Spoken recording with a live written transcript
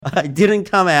I didn't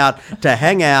come out to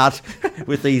hang out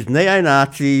with these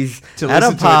neo-Nazis To at a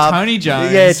listen to pub. a Tony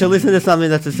Jones. Yeah, to listen to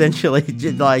something that's essentially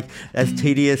like as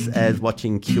tedious as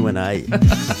watching Q&A.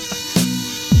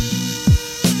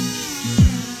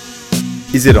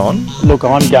 Is it on? Look,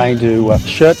 I'm going to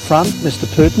shirt front Mr.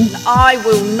 Putin. I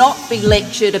will not be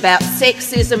lectured about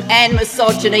sexism and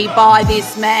misogyny by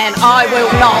this man. I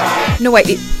will not. No,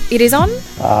 wait, it is on?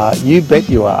 You bet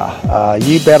you are.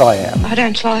 You bet I am. I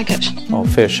don't like it. Oh,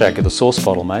 fair shake of the sauce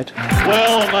bottle, mate.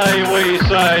 Well may we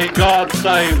say, God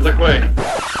save the Queen,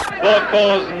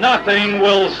 because nothing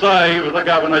will save the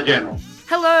Governor-General.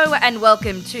 Hello and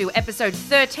welcome to episode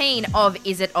 13 of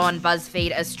Is It On,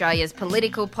 BuzzFeed Australia's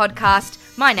political podcast.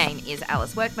 My name is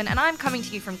Alice Workman and I'm coming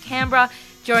to you from Canberra.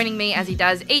 Joining me as he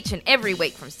does each and every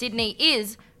week from Sydney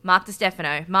is Mark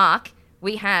DiStefano. Mark,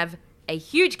 we have a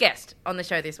huge guest on the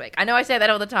show this week. I know I say that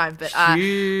all the time, but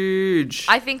Huge.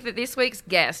 I think that this week's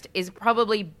guest is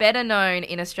probably better known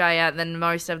in Australia than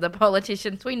most of the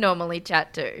politicians we normally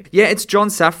chat to. Yeah, it's John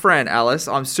Safran, Alice.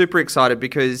 I'm super excited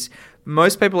because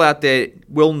most people out there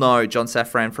will know John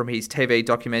Safran from his TV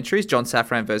documentaries, John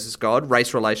Safran vs. God,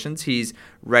 Race Relations, his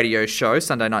radio show,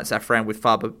 Sunday Night Safran with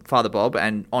Father Bob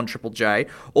and on Triple J,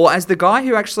 or as the guy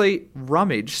who actually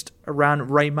rummaged around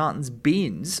Ray Martin's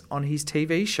bins on his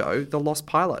TV show, The Lost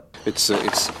Pilot. It's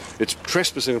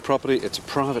trespassing on property. It's a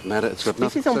private matter. It's got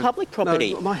nothing. This is on public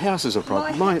property. No, my house is a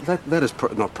private. That is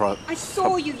not private. I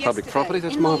saw you yesterday. Public property.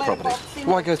 That's my property.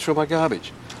 Why go through my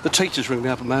garbage? The teachers rang me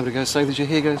up a moment ago saying that you're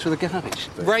here going through the garbage.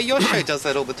 Ray, your show does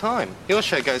that all the time. Your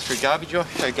show goes through garbage. Your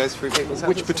show goes through people's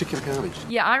houses. Which particular garbage?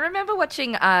 Yeah, I remember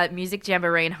watching Music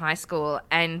Jamboree in high school,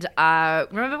 and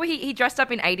remember he dressed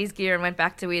up in 80s gear and went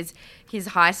back to his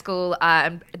high school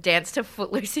and danced to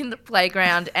Footloose in the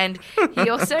playground, and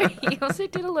he also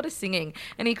did a lot of singing,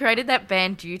 and he created that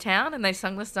band Dewtown, and they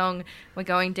sung the song "We're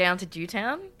Going Down to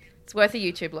Dewtown." It's worth a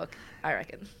YouTube look, I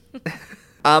reckon.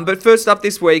 But first up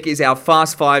this week is our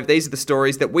Fast Five. These are the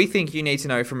stories that we think you need to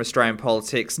know from Australian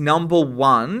politics. Number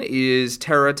one is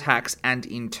terror attacks and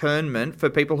internment. For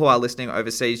people who are listening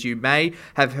overseas, you may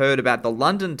have heard about the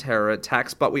London terror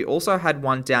attacks, but we also had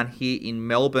one down here in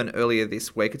Melbourne earlier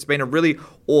this week. It's been a really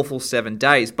awful 7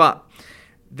 days, but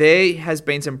there has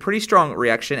been some pretty strong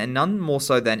reaction, and none more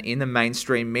so than in the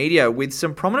mainstream media, with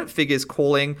some prominent figures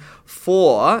calling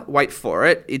for, wait for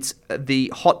it, it's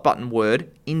the hot button word,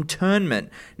 internment.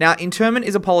 Now, internment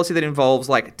is a policy that involves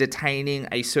detaining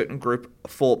a certain group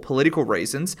for political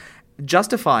reasons,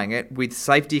 justifying it with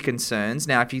safety concerns.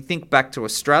 Now, if you think back to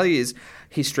Australia's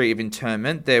history of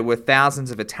internment, there were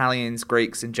thousands of Italians,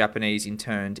 Greeks and Japanese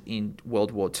interned in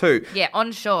World War II. Yeah,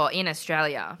 onshore in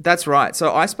Australia. That's right.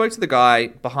 So I spoke to the guy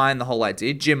behind the whole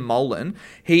idea, Jim Molan.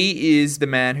 He is the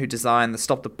man who designed the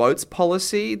Stop the Boats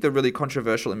policy, the really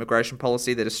controversial immigration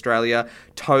policy that Australia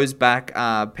tows back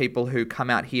people who come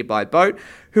out here by boat,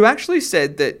 who actually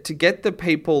said that to get the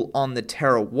people on the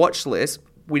terror watch list,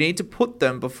 we need to put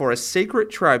them before a secret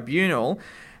tribunal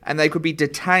and they could be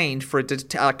detained for a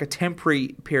temporary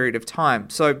period of time.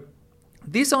 So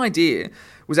this idea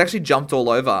was actually jumped all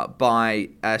over by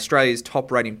Australia's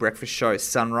top-rating breakfast show,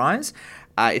 Sunrise,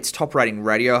 its top-rating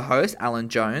radio host, Alan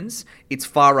Jones, its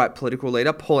far-right political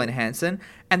leader, Pauline Hanson,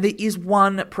 and there is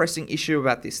one pressing issue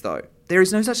about this, though. There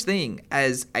is no such thing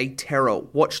as a terror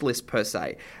watch list per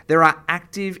se. There are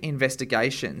active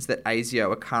investigations that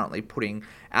ASIO are currently putting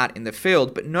out in the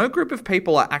field, but no group of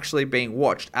people are actually being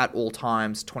watched at all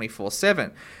times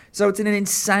 24/7. So it's an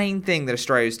insane thing that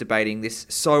Australia is debating this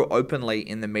so openly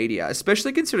in the media,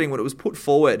 especially considering when it was put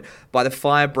forward by the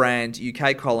firebrand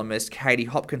UK columnist Katie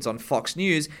Hopkins on Fox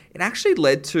News. It actually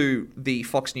led to the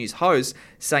Fox News host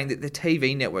saying that the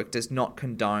TV network does not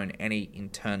condone any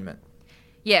internment.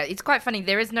 Yeah, it's quite funny.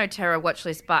 There is no terror watch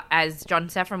list, but as John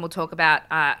Safran will talk about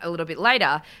a little bit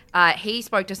later, he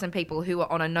spoke to some people who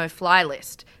are on a no-fly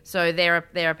list. So there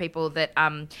are people that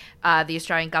the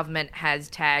Australian government has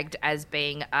tagged as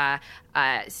being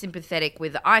sympathetic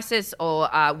with ISIS or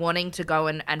wanting to go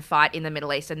and fight in the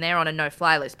Middle East, and they're on a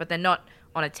no-fly list, but they're not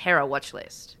on a terror watch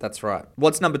list. That's right.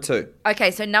 What's number two?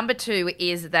 Okay, so number two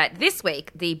is that this week,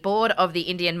 the board of the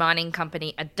Indian mining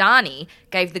company Adani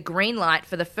gave the green light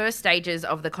for the first stages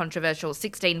of the controversial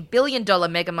 $16 billion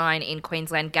mega mine in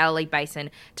Queensland Galilee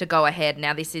Basin to go ahead.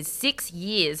 Now, this is 6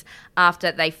 years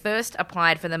after they first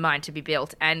applied for the mine to be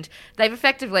built, and they've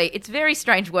effectively, it's very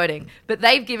strange wording, but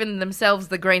they've given themselves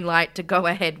the green light to go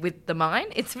ahead with the mine.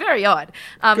 It's very odd.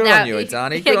 Good on you,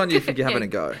 Adani. Good on you for having a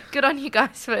go. Good on you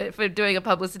guys for doing a a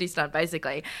publicity stunt,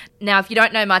 basically. Now, if you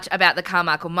don't know much about the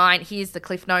Carmichael mine, here's the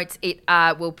cliff notes. It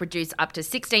will produce up to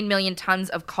 16 million tonnes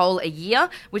of coal a year,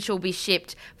 which will be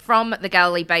shipped from the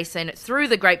Galilee Basin through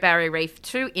the Great Barrier Reef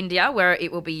to India, where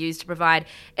it will be used to provide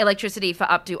electricity for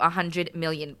up to 100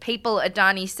 million people.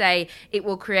 Adani say it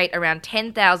will create around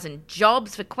 10,000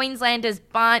 jobs for Queenslanders,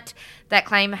 but that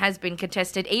claim has been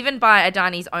contested even by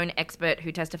Adani's own expert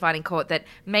who testified in court that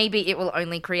maybe it will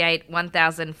only create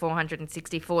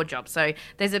 1,464 jobs. So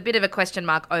there's a bit of a question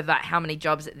mark over how many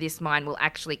jobs this mine will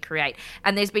actually create.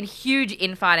 And there's been huge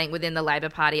infighting within the Labor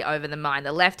Party over the mine,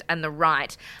 the left and the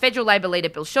right. Federal Labor leader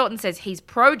Bill Shorten says he's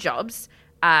pro-jobs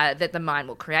that the mine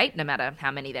will create, no matter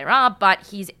how many there are, but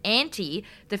he's anti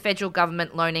the federal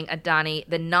government loaning Adani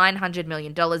the $900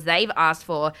 million they've asked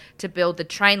for to build the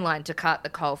train line to cut the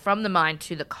coal from the mine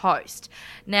to the coast.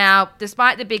 Now,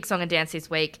 despite the big song and dance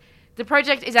this week, the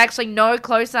project is actually no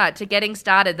closer to getting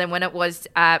started than when it was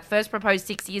first proposed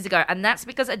 6 years ago, and that's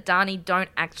because Adani don't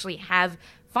actually have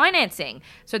financing.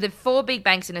 So the 4 big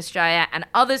banks in Australia and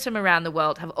others from around the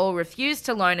world have all refused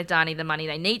to loan Adani the money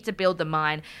they need to build the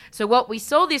mine. So what we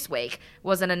saw this week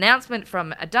was an announcement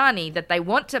from Adani that they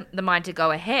want the mine to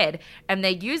go ahead, and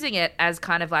they're using it as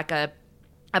kind of like a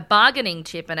bargaining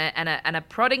chip and a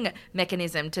prodding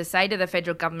mechanism to say to the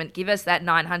federal government, give us that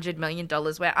 $900 million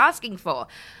we're asking for.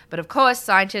 But of course,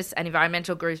 scientists and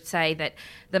environmental groups say that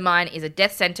the mine is a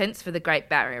death sentence for the Great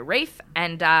Barrier Reef,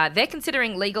 and they're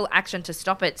considering legal action to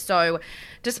stop it. So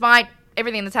despite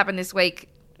everything that's happened this week,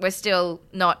 we're still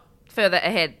not further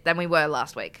ahead than we were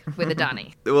last week with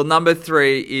Adani. Well, number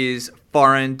 3 is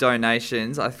foreign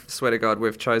donations. I swear to God,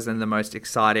 we've chosen the most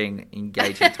exciting,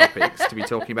 engaging topics to be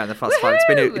talking about in the Fast Five.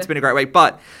 It's been a great week,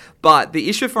 but the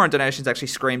issue of foreign donations actually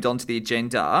screamed onto the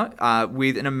agenda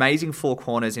with an amazing Four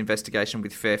Corners investigation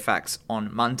with Fairfax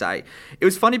on Monday. It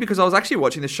was funny because I was actually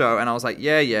watching the show and I was like,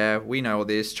 yeah, we know all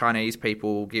this. Chinese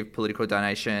people give political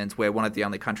donations. We're one of the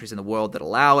only countries in the world that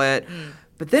allow it.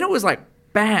 But then it was like,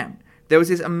 bam. There was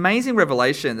this amazing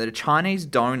revelation that a Chinese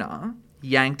donor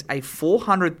yanked a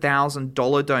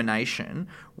 $400,000 donation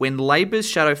when Labor's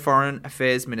Shadow Foreign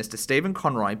Affairs Minister Stephen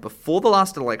Conroy, before the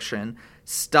last election,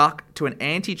 stuck to an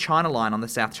anti-China line on the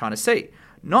South China Sea.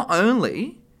 Not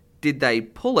only did they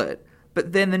pull it,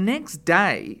 but then the next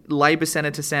day, Labor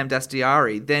Senator Sam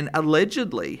Dastyari then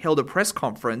allegedly held a press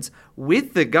conference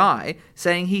with the guy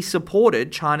saying he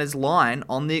supported China's line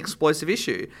on the explosive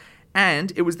issue.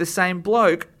 And it was the same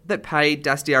bloke that paid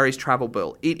Dastyari's travel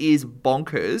bill. It is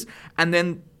bonkers. And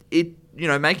then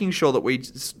making sure that we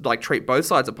treat both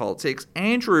sides of politics.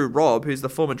 Andrew Robb, who's the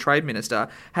former trade minister,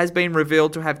 has been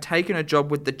revealed to have taken a job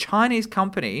with the Chinese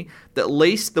company that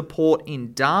leased the port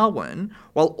in Darwin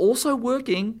while also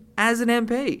working as an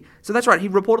MP. So that's right. He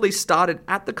reportedly started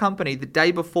at the company the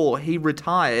day before he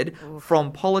retired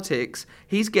from politics.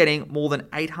 He's getting more than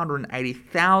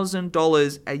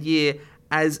 $880,000 a year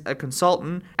as a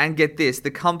consultant. And get this,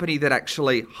 the company that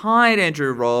actually hired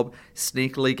Andrew Robb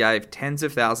sneakily gave tens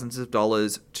of thousands of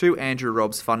dollars to Andrew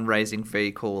Robb's fundraising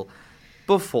vehicle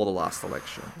before the last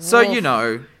election. Woof. So,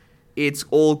 it's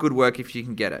all good work if you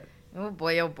can get it. Oh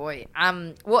boy.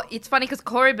 Well, it's funny because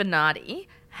Cory Bernardi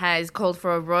has called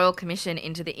for a royal commission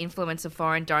into the influence of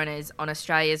foreign donors on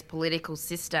Australia's political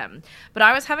system. But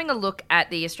I was having a look at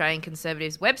the Australian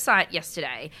Conservatives website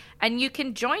yesterday, and you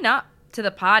can join up to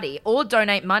the party or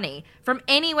donate money from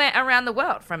anywhere around the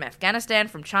world, from Afghanistan,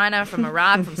 from China, from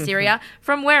Iraq, from Syria,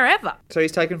 from wherever. So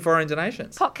he's taken foreign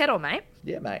donations. Pot kettle, mate.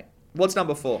 Yeah, mate. What's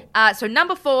number 4? So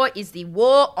number 4 is the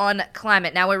war on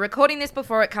climate. Now, we're recording this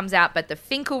before it comes out, but the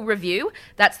Finkel Review,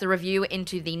 that's the review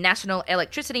into the national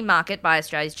electricity market by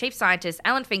Australia's chief scientist,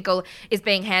 Alan Finkel, is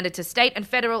being handed to state and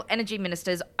federal energy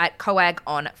ministers at COAG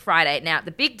on Friday. Now,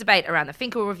 the big debate around the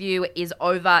Finkel Review is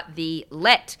over the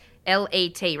LET,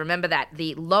 L-E-T, remember that,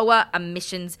 the lower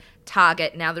emissions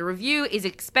target. Now, the review is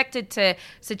expected to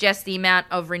suggest the amount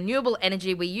of renewable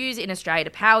energy we use in Australia to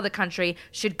power the country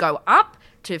should go up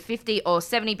to 50 or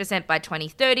 70% by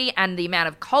 2030, and the amount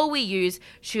of coal we use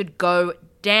should go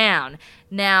down.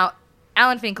 Now,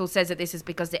 Alan Finkel says that this is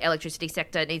because the electricity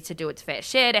sector needs to do its fair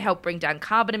share to help bring down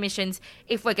carbon emissions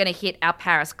if we're going to hit our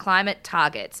Paris climate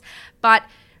targets. But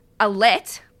a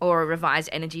LET, or a revised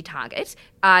energy target,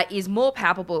 is more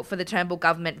palpable for the Turnbull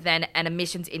government than an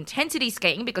emissions intensity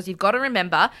scheme, because you've got to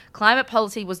remember, climate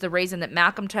policy was the reason that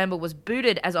Malcolm Turnbull was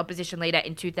booted as opposition leader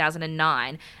in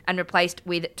 2009 and replaced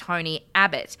with Tony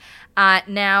Abbott.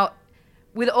 Now,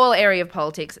 with all area of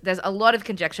politics, there's a lot of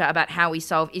conjecture about how we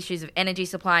solve issues of energy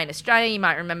supply in Australia. You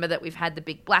might remember that we've had the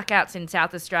big blackouts in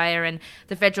South Australia, and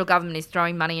the federal government is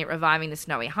throwing money at reviving the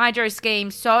Snowy Hydro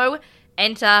scheme. So,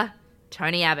 enter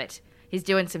Tony Abbott. He's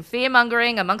doing some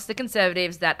fear-mongering amongst the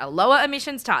Conservatives that a lower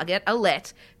emissions target, a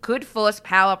LET, could force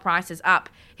power prices up.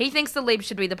 He thinks the Libs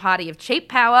should be the party of cheap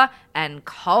power and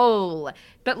coal.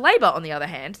 But Labor, on the other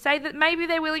hand, say that maybe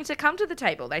they're willing to come to the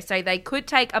table. They say they could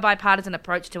take a bipartisan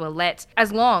approach to a LET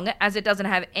as long as it doesn't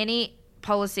have any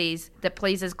policies that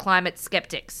pleases climate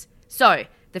skeptics. So,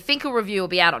 the Finkel review will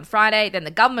be out on Friday, then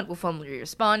the government will formally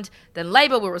respond, then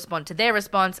Labor will respond to their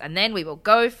response, and then we will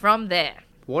go from there.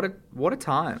 What a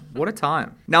time. What a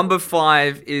time. Number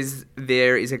 5 is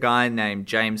there is a guy named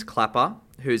James Clapper,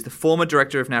 who's the former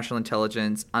director of national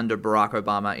intelligence under Barack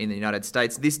Obama in the United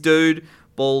States. This dude,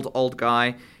 bald old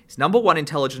guy, is number 1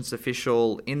 intelligence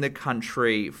official in the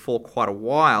country for quite a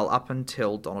while, up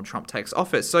until Donald Trump takes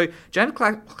office. So James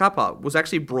Clapper was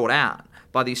actually brought out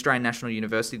by the Australian National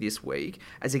University this week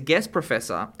as a guest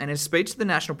professor, and his speech to the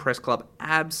National Press Club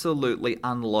absolutely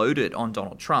unloaded on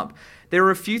Donald Trump. There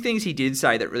are a few things he did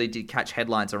say that really did catch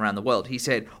headlines around the world. He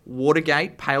said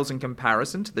Watergate pales in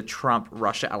comparison to the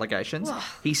Trump-Russia allegations.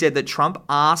 He said that Trump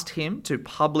asked him to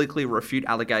publicly refute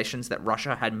allegations that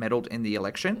Russia had meddled in the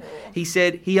election. He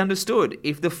said he understood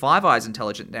if the Five Eyes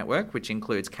intelligence network, which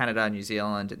includes Canada, New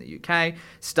Zealand, and the UK,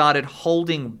 started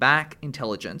holding back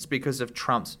intelligence because of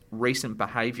Trump's recent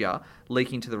behaviour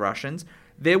leaking to the Russians,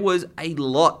 there was a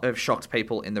lot of shocked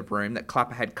people in the room that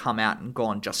Clapper had come out and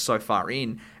gone just so far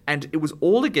in. And it was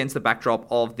all against the backdrop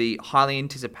of the highly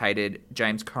anticipated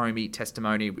James Comey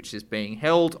testimony, which is being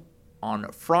held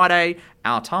on Friday,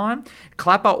 our time.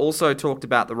 Clapper also talked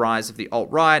about the rise of the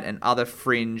alt-right and other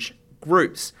fringe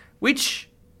groups, which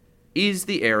is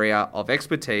the area of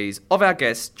expertise of our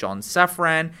guest, John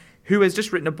Safran, who has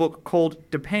just written a book called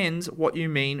Depends What You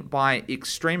Mean by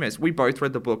Extremist. We both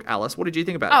read the book, Alice. What did you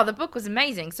think about it? Oh, the book was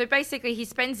amazing. So basically, he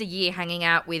spends a year hanging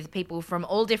out with people from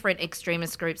all different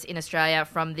extremist groups in Australia,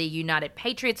 from the United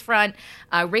Patriots Front,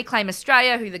 Reclaim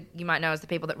Australia, who you might know as the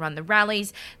people that run the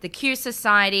rallies, the Q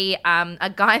Society,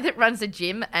 a guy that runs a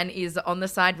gym and is on the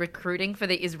side recruiting for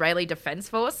the Israeli Defense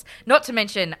Force, not to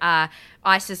mention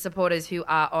ISIS supporters who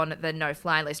are on the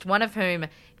no-fly list, one of whom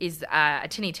is a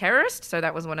tinny terrorist. So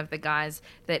that was one of the guys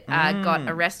that got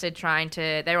arrested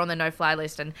they're on the no-fly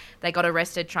list, and they got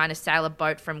arrested trying to sail a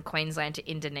boat from Queensland to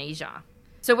Indonesia.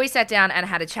 So we sat down and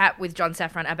had a chat with John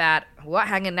Safran about what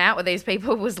hanging out with these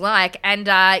people was like, and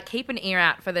keep an ear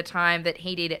out for the time that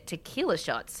he did tequila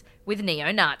shots with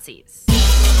neo-Nazis.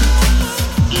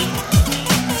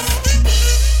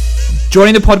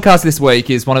 Joining the podcast this week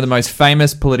is one of the most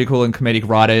famous political and comedic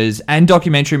writers and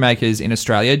documentary makers in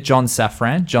Australia, John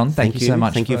Safran. John, thank you so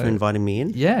much. Thank you for inviting me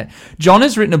in. Yeah. John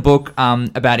has written a book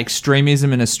about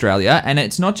extremism in Australia, and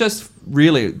it's not just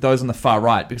really those on the far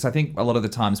right, because I think a lot of the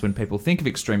times when people think of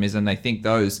extremism, they think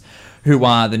those who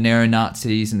are the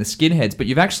neo-Nazis and the skinheads, but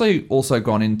you've actually also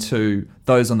gone into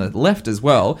those on the left as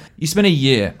well. You spent a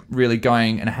year really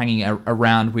going and hanging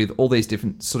around with all these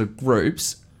different sort of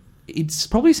groups. It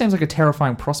probably seems like a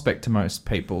terrifying prospect to most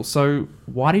people. So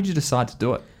why did you decide to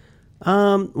do it?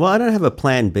 Well, I don't have a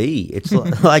plan B. It's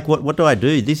like, what do I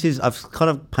do? I've kind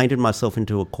of painted myself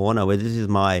into a corner where this is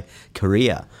my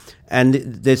career. And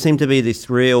there seemed to be this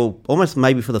real, almost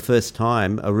maybe for the first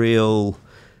time, a real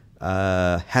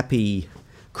happy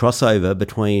crossover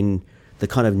between the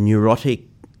kind of neurotic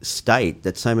state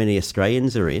that so many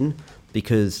Australians are in,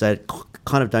 because they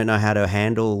kind of don't know how to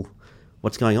handle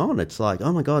what's going on. It's like,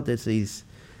 oh my God, there's these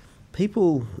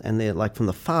people and they're like from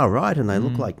the far right and they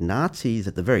look like Nazis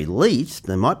at the very least.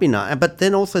 They might be not, but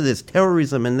then also there's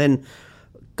terrorism, and then,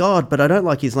 God, but I don't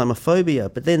like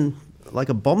Islamophobia, but then like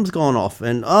a bomb's gone off,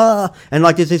 and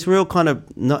like there's this real kind of,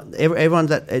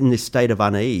 everyone's in this state of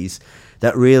unease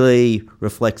that really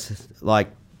reflects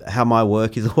like how my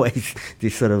work is always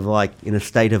this sort of like in a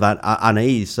state of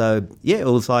unease. So yeah, it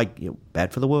was like,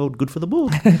 bad for the world, good for the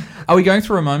book. Are we going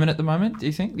through a moment at the moment, do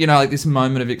you think? Like this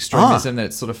moment of extremism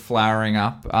that's sort of flowering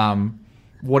up.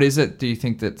 What is it, do you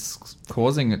think, that's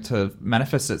causing it to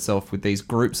manifest itself with these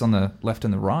groups on the left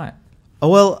and the right? Oh,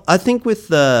 well, I think with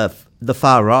the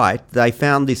far right, they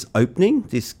found this opening,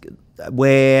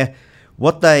 where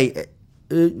what they...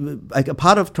 a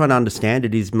part of trying to understand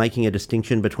it is making a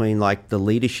distinction between like the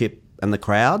leadership and the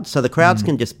crowd. So the crowds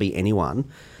can just be anyone,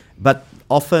 but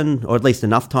often, or at least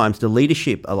enough times, the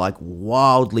leadership are like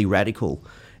wildly radical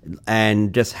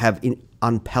and just have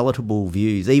unpalatable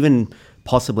views, even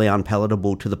possibly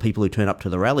unpalatable to the people who turn up to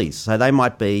the rallies. So they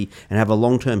might be and have a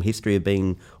long-term history of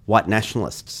being white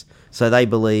nationalists. So they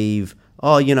believe,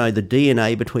 the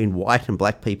DNA between white and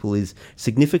black people is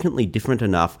significantly different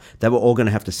enough that we're all going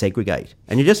to have to segregate.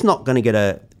 And you're just not going to get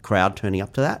a crowd turning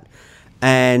up to that.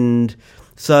 And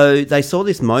So they saw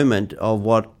this moment of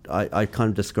what I kind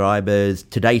of describe as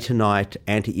today, tonight,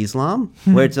 anti-Islam,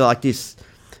 where it's like this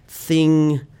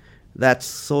thing that's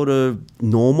sort of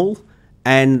normal.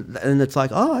 And it's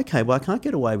like, oh, okay, well, I can't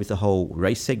get away with the whole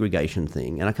race segregation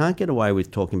thing, and I can't get away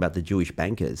with talking about the Jewish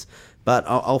bankers. But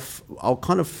I'll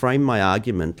kind of frame my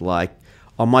argument like,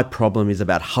 oh, my problem is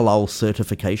about halal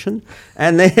certification,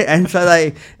 and so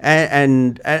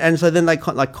then they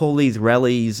like call these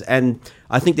rallies, and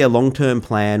I think their long-term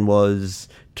plan was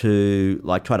to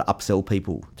like try to upsell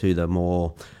people to the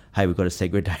more, hey, we've got to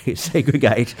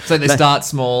segregate. So they start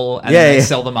small and then they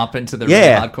sell them up into the really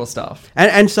hardcore stuff.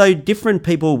 And so different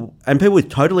people, and people with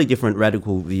totally different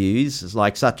radical views,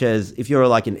 like such as if you're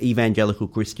like an evangelical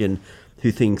Christian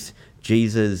who thinks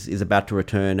Jesus is about to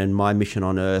return and my mission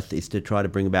on earth is to try to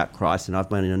bring about Christ and I've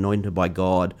been anointed by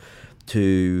God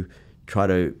to try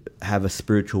to have a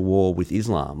spiritual war with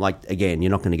Islam. Like, again,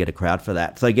 you're not going to get a crowd for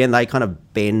that. So again, they kind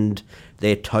of bend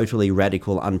their totally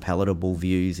radical, unpalatable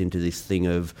views into this thing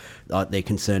of they're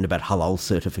concerned about halal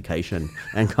certification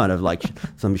and kind of like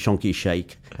some shonky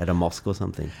sheikh at a mosque or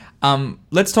something.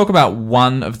 Let's talk about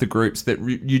one of the groups that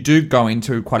you do go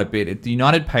into quite a bit. It's the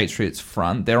United Patriots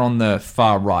Front. They're on the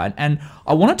far right. And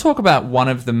I want to talk about one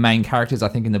of the main characters, I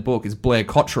think, in the book is Blair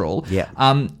Cottrell. Yeah.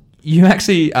 You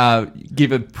actually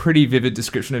give a pretty vivid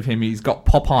description of him. He's got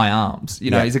Popeye arms. You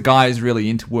know, he's a guy who's really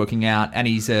into working out, and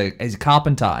he's a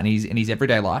carpenter, and he's in his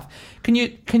everyday life. Can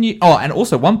you? Oh, and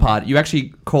also one part you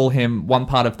actually call him one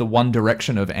part of the One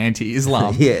Direction of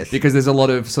anti-Islam. Yes. Because there's a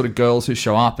lot of sort of girls who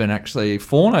show up and actually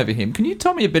fawn over him. Can you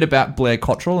tell me a bit about Blair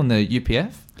Cottrell and the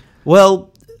UPF?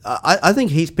 Well, I think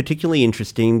he's particularly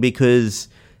interesting because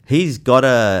he's got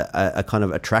a kind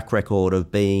of a track record of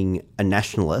being a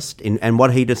nationalist, and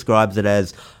what he describes it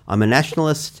as, I'm a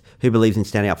nationalist who believes in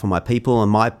standing up for my people, and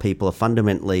my people are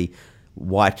fundamentally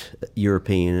white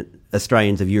European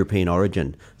Australians of European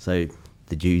origin. So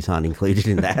the Jews aren't included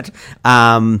in that.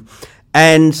 And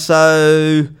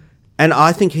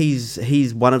I think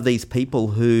he's one of these people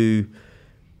who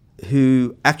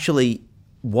actually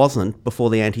wasn't, before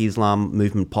the anti-Islam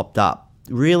movement popped up,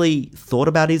 really thought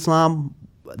about Islam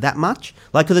that much,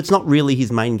 like, because it's not really his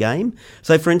main game.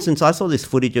 So, for instance, I saw this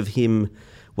footage of him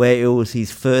where it was his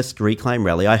first Reclaim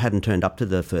rally. I hadn't turned up to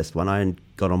the first one. I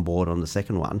got on board on the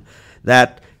second one.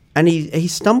 And he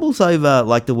stumbles over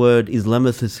like the word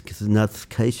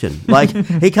Islamification. Like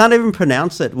he can't even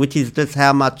pronounce it, which is just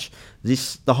how much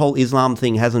the whole Islam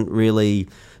thing hasn't really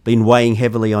been weighing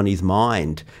heavily on his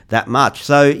mind that much.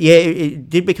 So yeah, it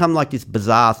did become like this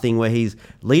bizarre thing where he's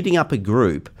leading up a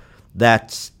group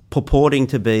that's purporting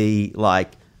to be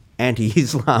like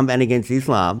anti-Islam and against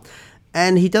Islam,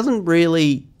 and he doesn't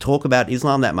really talk about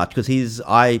Islam that much because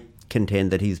I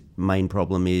contend that his main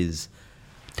problem is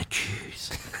the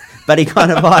Jews. But he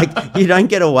kind of like, you don't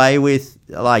get away with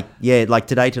like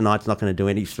Today Tonight's not going to do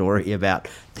any story about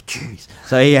the Jews.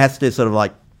 So he has to sort of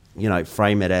like,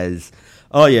 frame it as,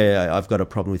 oh yeah, I've got a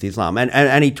problem with Islam.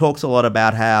 And he talks a lot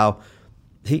about how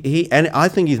and I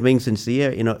think he's being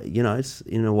sincere in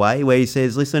a way where he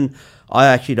says, listen, I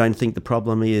actually don't think the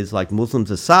problem is like Muslims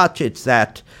as such. It's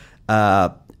that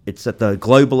the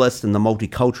globalists and the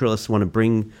multiculturalists want to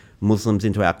bring Muslims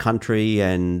into our country,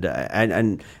 and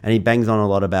he bangs on a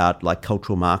lot about like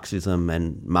cultural Marxism,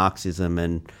 and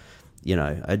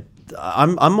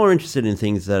I'm more interested in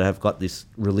things that have got this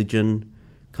religion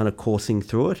kind of coursing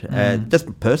through it.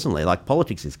 Just personally, like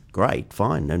politics is great,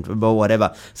 fine, or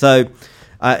whatever. So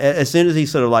as soon as he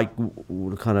sort of like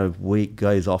kind of week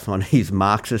goes off on his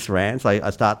Marxist rants, I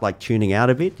start like tuning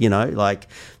out a bit,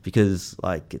 because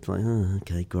like it's like, oh,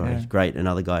 okay, great,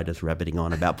 another guy just rabbiting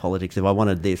on about politics. If I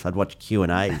wanted this, I'd watch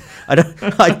Q&A.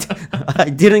 I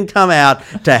didn't come out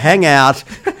to hang out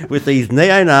with these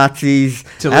neo-Nazis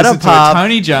to at listen a pub. to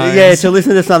Tony Jones. Yeah, to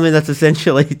listen to something that's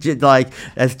essentially like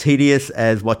as tedious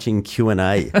as watching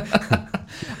Q&A.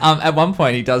 At one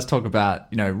point, he does talk about,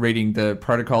 reading the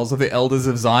protocols of the elders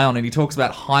of Zion, and he talks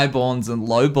about highborns and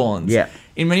lowborns. Yeah.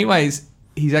 In many ways,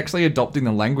 he's actually adopting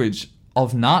the language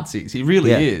of Nazis. He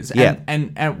really is.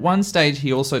 And at one stage,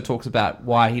 he also talks about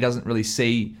why he doesn't really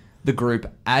see the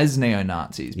group as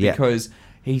neo-Nazis, because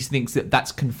he thinks that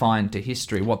that's confined to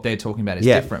history. What they're talking about is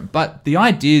different. But the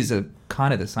ideas are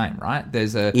kind of the same, right?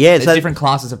 There's different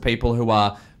classes of people who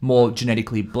are more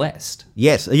genetically blessed.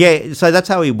 Yes, yeah. So that's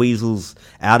how he weasels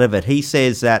out of it. He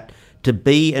says that to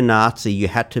be a Nazi, you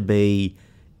had to be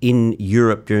in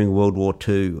Europe during World War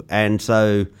II, and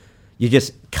so you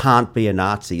just can't be a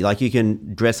Nazi. Like, you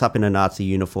can dress up in a Nazi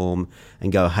uniform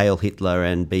and go Hail Hitler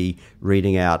and be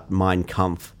reading out Mein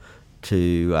Kampf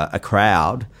to a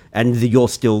crowd, and you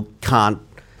still can't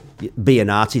be a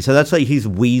Nazi. So that's like his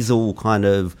weasel kind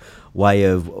of way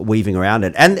of weaving around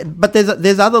it. But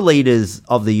there's other leaders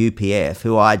of the UPF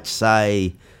who I'd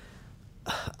say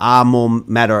are more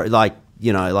matter like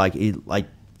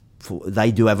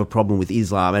they do have a problem with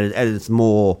Islam, and it's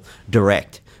more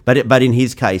direct. But in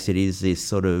his case, it is this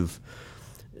sort of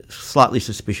slightly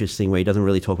suspicious thing where he doesn't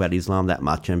really talk about Islam that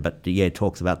much, but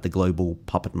talks about the global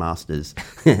puppet masters.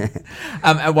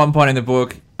 At one point in the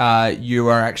book, you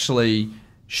are actually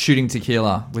shooting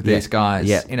tequila with these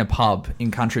guys in a pub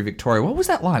in country Victoria. What was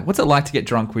that like? What's it like to get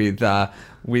drunk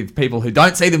with people who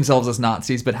don't see themselves as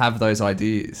Nazis but have those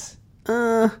ideas?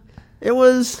 It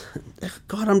was,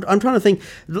 God, I'm trying to think.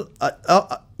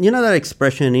 You know that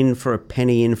expression, in for a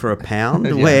penny, in for a pound?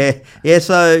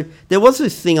 So there was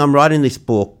this thing, I'm writing this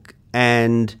book,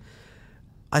 and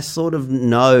I sort of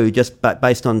know, just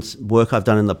based on work I've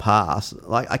done in the past,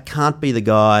 like I can't be the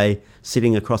guy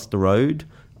sitting across the road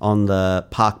on the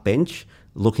park bench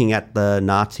looking at the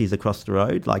Nazis across the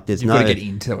road. Like there's You've got to get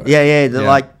into it. Yeah.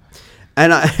 Like,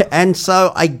 and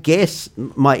so I guess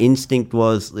my instinct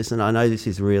was, listen, I know this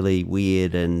is really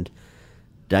weird and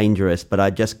dangerous, but I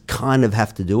just kind of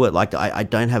have to do it. Like I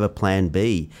don't have a plan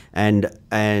B. And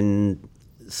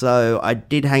so I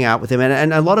did hang out with him.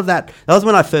 And a lot of that was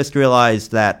when I first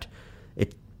realized that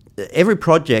every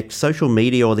project, social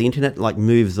media or the internet, like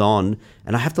moves on,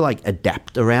 and I have to like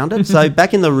adapt around it. So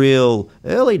back in the real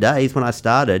early days when I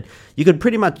started, you could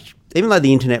pretty much, even though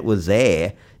the internet was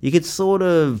there, you could sort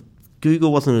of,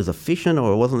 Google wasn't as efficient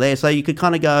or it wasn't there. So you could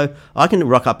kind of go, I can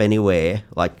rock up anywhere,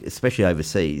 like especially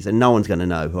overseas, and no one's going to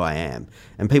know who I am.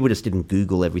 And people just didn't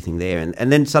Google everything there.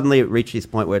 And then suddenly it reached this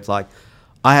point where it's like,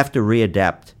 I have to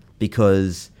readapt,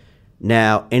 because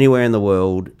now anywhere in the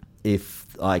world,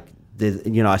 if like,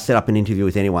 I set up an interview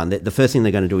with anyone, the first thing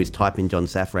they're going to do is type in John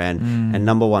Safran, and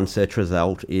number one search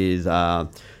result is,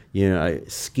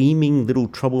 scheming little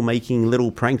troublemaking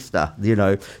little prankster,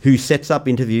 who sets up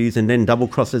interviews and then double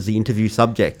crosses the interview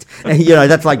subject. And,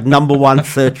 that's like number one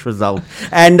search result.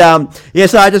 And,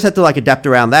 so I just had to like adapt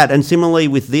around that. And similarly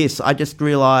with this, I just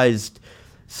realized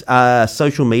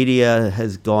social media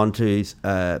has gone to,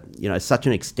 such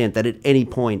an extent that at any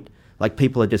point, like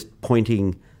people are just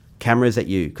pointing cameras at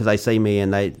you because they see me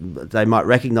and they might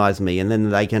recognize me, and then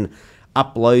they can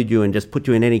upload you and just put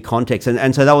you in any context.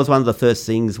 And so that was one of the first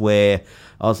things where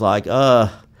I was like,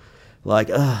 I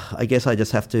guess I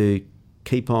just have to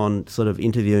keep on sort of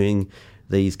interviewing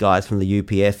these guys from the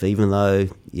UPF, even though,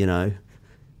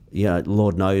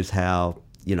 Lord knows how,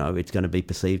 it's going to be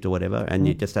perceived or whatever. And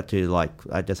you just have to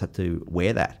I just have to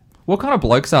wear that. What kind of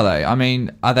blokes are they? I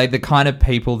mean, are they the kind of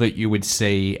people that you would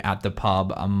see at the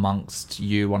pub amongst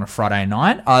you on a Friday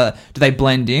night? Do they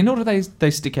blend in, or do they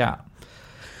stick out?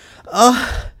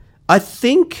 I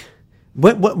think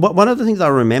one of the things I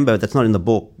remember that's not in the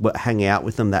book, but hanging out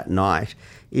with them that night,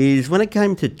 is when it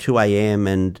came to 2 a.m.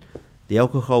 and the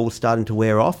alcohol was starting to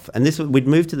wear off. And we'd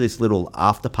moved to this little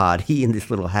after party in this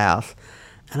little house.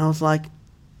 And I was like,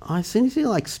 I seem to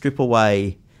like strip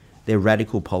away their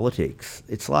radical politics.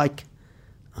 It's like,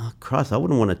 oh Christ, I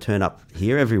wouldn't want to turn up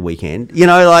here every weekend.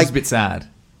 It's a bit sad.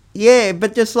 Yeah,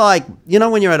 but just like,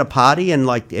 when you're at a party and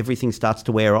like everything starts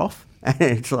to wear off, and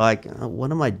it's like, oh, what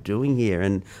am I doing here?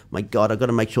 And my God, I've got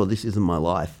to make sure this isn't my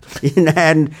life.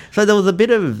 And so there was a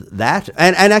bit of that.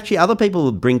 And actually other people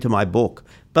would bring to my book.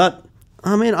 But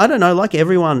I mean, I don't know, like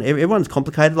everyone's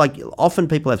complicated. Like often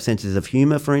people have senses of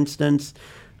humour, for instance.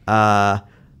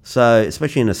 So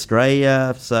especially in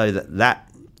Australia, so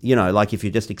that like if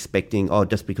you're just expecting,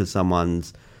 just because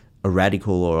someone's a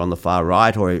radical or on the far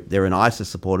right, or they're an ISIS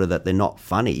supporter, that they're not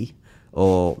funny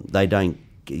or they don't,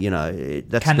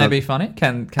 that's can they be funny?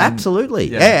 Can absolutely,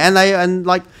 yeah. And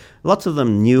like lots of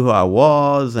them knew who I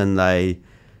was and they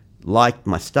liked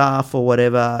my stuff or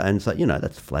whatever, and so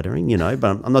that's flattering,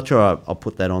 But I'm not sure I'll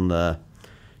put that on the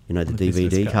the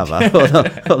DVD cover or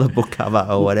the book cover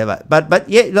or whatever. But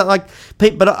yeah, like,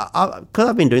 but because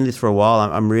I've been doing this for a while,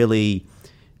 I'm really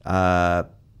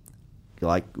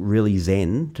really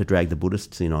zen to drag the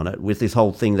Buddhists in on it with this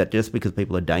whole thing that just because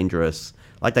people are dangerous,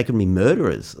 like they can be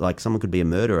murderers, like someone could be a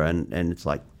murderer, and it's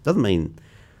like doesn't mean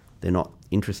they're not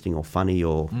interesting or funny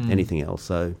or anything else.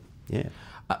 So yeah.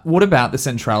 What about the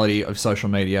centrality of social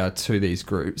media to these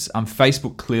groups?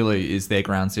 Facebook clearly is their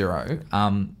ground zero,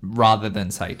 rather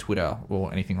than, say, Twitter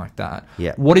or anything like that.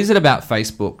 Yeah. What is it about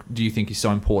Facebook do you think is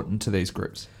so important to these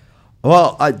groups?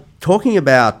 Well, talking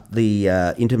about the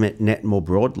internet more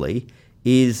broadly,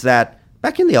 is that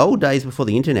back in the old days before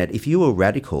the internet, if you were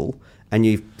radical and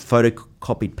you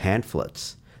photocopied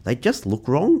pamphlets, they just look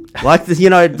wrong. Like,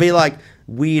 it'd be like,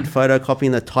 weird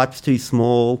photocopying, the type's too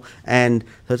small, and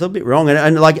so it's a bit wrong.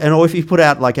 And or if you put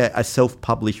out like a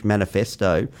self-published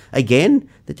manifesto, again,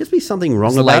 there'd just be something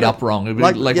wrong about it. Laid up wrong. It'd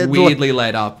be weirdly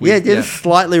laid up. Just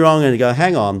slightly wrong, and you go,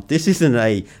 hang on, this isn't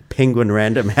a Penguin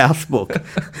Random House book.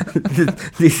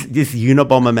 this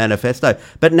Unabomber manifesto.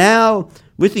 But now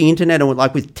with the internet and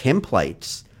like with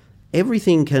templates,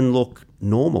 everything can look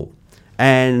normal.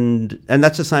 And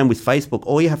that's the same with Facebook.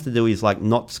 All you have to do is like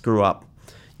not screw up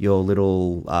your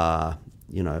little,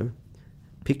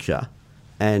 picture,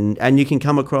 and you can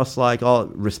come across like,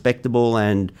 respectable,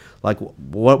 and like,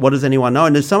 what does anyone know?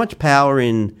 And there's so much power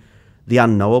in the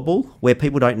unknowable, where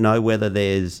people don't know whether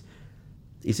is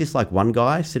this like one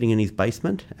guy sitting in his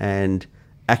basement, and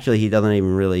actually he doesn't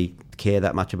even really care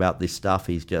that much about this stuff.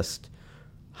 He's just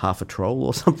half a troll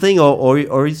or something,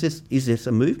 or is this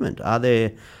a movement? Are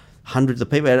there hundreds of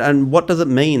people? And what does it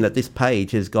mean that this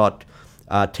page has got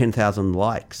 10,000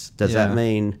 likes? Does that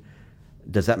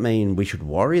mean we should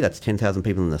worry? That's 10,000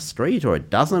 people in the street, or it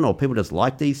doesn't, or people just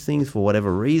like these things for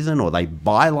whatever reason, or they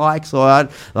buy likes, or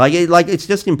like it's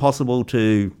just impossible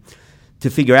to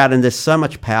figure out. And there's so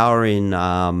much power in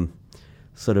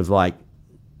sort of like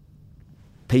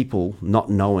people not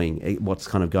knowing what's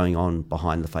kind of going on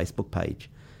behind the Facebook page.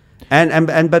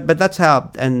 But that's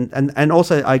how, and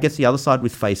also I guess the other side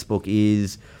with Facebook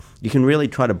is you can really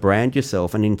try to brand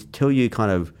yourself, and until you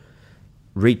kind of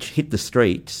hit the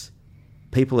streets,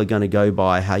 people are going to go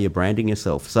by how you're branding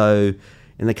yourself. So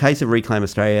in the case of Reclaim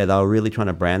Australia, they were really trying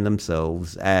to brand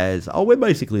themselves as, we're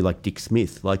basically like Dick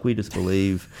Smith. Like, we just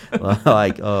believe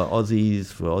like Aussies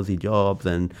for Aussie jobs,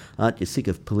 and aren't you sick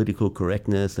of political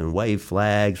correctness and wave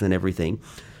flags and everything?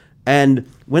 And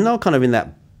when they were kind of in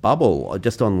that bubble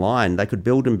just online, they could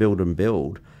build and build and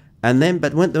build. And then,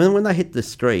 but when they hit the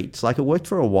streets, like, it worked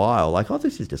for a while, like,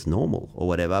 this is just normal or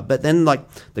whatever. But then, like,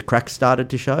 the cracks started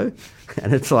to show,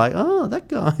 and it's like, that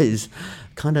guy's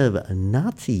kind of a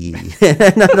Nazi.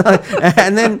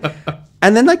 and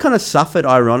then they kind of suffered,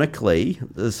 ironically,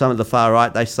 some of the far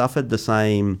right, they suffered the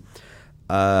same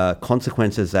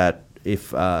consequences that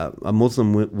if a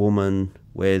Muslim woman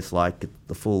wears, like,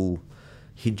 the full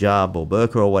hijab or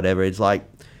burqa or whatever, it's like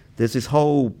there's this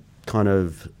whole kind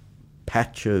of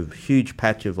huge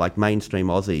patch of like mainstream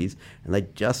Aussies, and they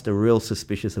just are real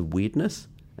suspicious of weirdness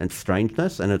and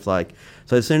strangeness. And it's like,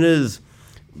 so as soon as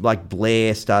like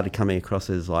Blair started coming across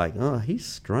as like, he's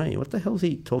strange, what the hell is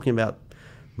he talking about,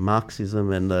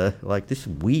 Marxism and this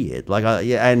weird, like,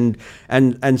 and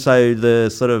so the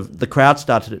sort of the crowd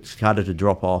started to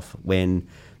drop off when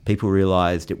people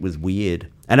realised it was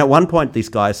weird. And at one point, this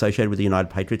guy associated with the United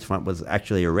Patriots Front was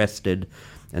actually arrested,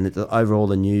 and it's over all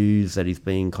the news that he's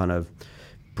being kind of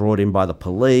brought in by the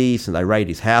police, and they raid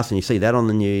his house, and you see that on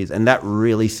the news, and that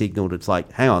really signalled, it's like,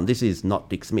 hang on, this is not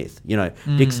Dick Smith.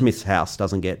 Dick Smith's house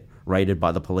doesn't get raided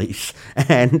by the police,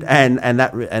 and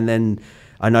then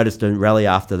I noticed a rally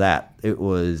after that, it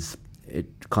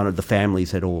kind of the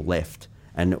families had all left,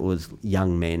 and it was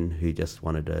young men who just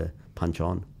wanted to punch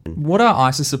on. What are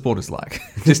ISIS supporters like,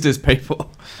 just as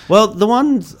people? Well, the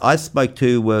ones I spoke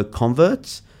to were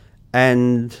converts,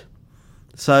 and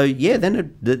so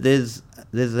then there's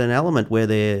an element where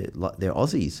they're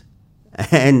Aussies,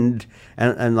 and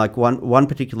like one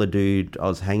particular dude I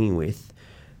was hanging with,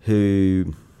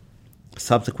 who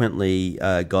subsequently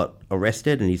got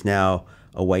arrested, and he's now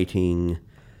awaiting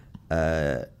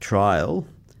trial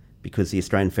because the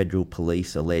Australian Federal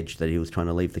Police alleged that he was trying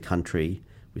to leave the country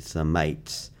with some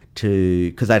mates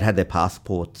because they'd had their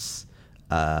passports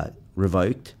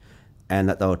revoked, and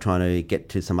that they were trying to get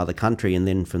to some other country, and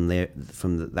then from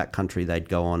that country they'd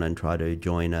go on and try to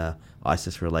join a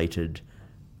ISIS-related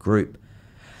group.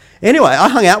 Anyway, I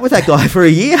hung out with that guy for a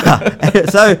year.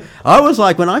 So I was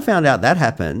like, when I found out that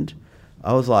happened,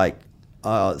 I was like,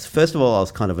 first of all, I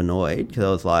was kind of annoyed because I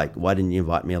was like, why didn't you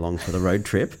invite me along for the road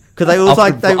trip? Because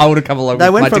I would have come along. They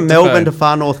went from Melbourne to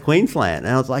far north Queensland,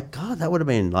 and I was like, God, that would have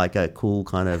been like a cool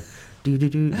kind of sort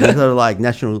of like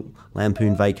National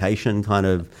Lampoon Vacation kind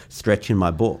of stretch in my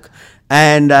book.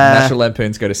 And National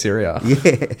Lampoons go to Syria.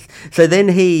 Yeah. So then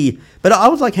but I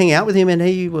was like hanging out with him, and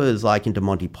he was like into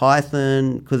Monty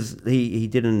Python because he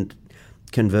didn't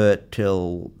convert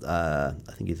till I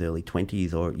think his early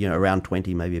 20s, or around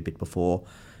 20, maybe a bit before.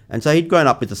 And so he'd grown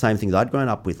up with the same things I'd grown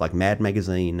up with, like Mad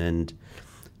Magazine and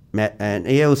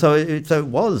so it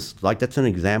was like, that's an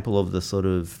example of the sort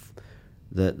of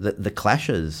the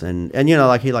clashes, and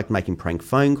like he liked making prank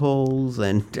phone calls,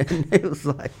 and it was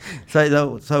like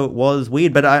so it was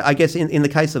weird. But I guess in the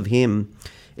case of him,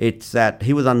 it's that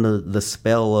he was under the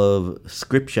spell of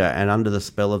scripture and under the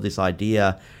spell of this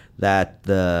idea that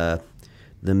the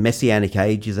the Messianic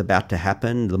age is about to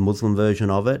happen, the Muslim version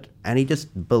of it, and he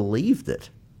just believed it.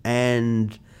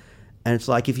 And it's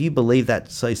like, if you believe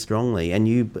that so strongly, and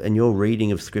your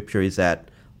reading of Scripture is that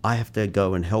I have to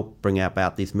go and help bring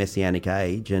about this Messianic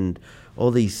age, and all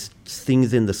these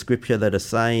things in the Scripture that are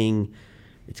saying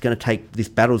this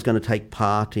battle is going to take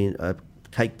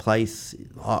place.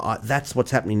 That's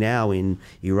what's happening now in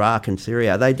Iraq and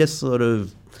Syria. They just sort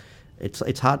of,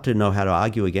 it's hard to know how to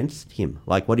argue against him.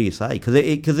 Like, what do you say? Because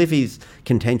if his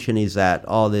contention is that,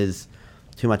 there's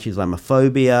too much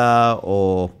Islamophobia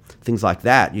or things like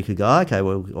that, you could go, okay,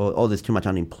 well, or there's too much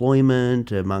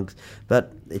unemployment amongst,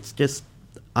 but it's just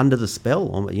under the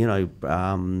spell,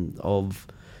 of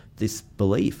this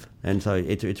belief. And so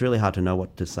it's really hard to know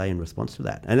what to say in response to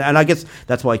that. And I guess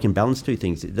that's why you can balance two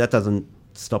things. That doesn't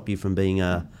stop you from being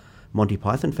a Monty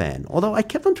Python fan. Although I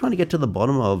kept on trying to get to the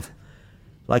bottom of,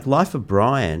 like, Life of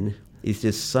Brian is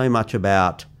just so much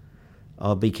about,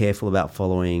 be careful about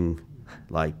following,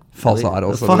 like, false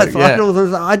idols.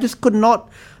 Idols. I just could not,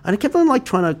 and I kept on, like,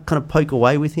 trying to kind of poke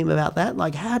away with him about that.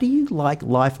 Like, how do you like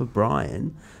Life of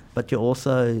Brian, but you're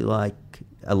also, like,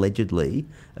 allegedly,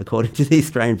 according to the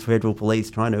Australian Federal Police,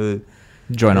 trying to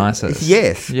join ISIS?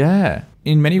 Yes. Yeah.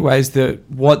 In many ways,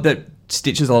 what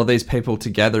stitches a lot of these people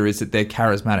together is that they're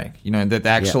charismatic, that they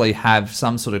actually have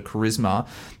some sort of charisma,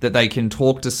 that they can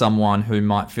talk to someone who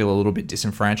might feel a little bit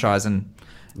disenfranchised and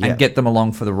get them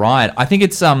along for the ride. I think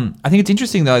it's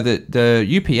interesting, though, that the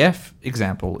UPF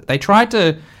example, they tried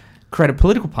to create a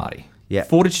political party,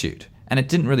 Fortitude, and it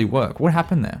didn't really work. What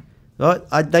happened there? Well,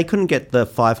 they couldn't get the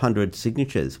 500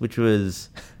 signatures, which was,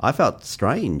 I felt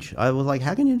strange. I was like,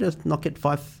 how can you just not get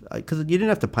because you didn't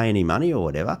have to pay any money or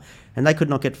whatever, and they could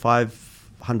not get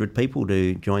 500 people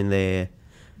to to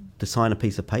sign a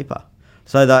piece of paper.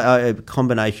 So a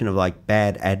combination of, like,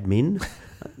 bad admin.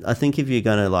 I think if you're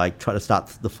going to, like, try to start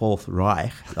the Fourth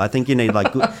Reich, I think you need,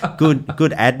 like, good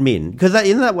admin. Because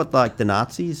isn't that what, like, the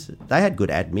Nazis, they had good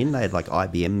admin. They had, like,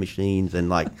 IBM machines and,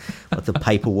 like, lots of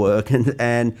paperwork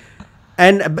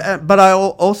but I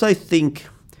also think,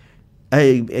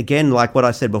 again, like what I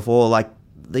said before, like,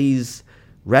 these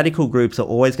radical groups are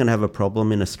always going to have a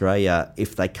problem in Australia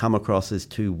if they come across as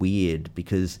too weird,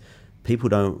 because people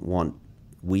don't want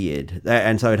weird,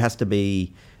 and so it has to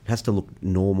look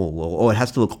normal, or it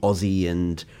has to look Aussie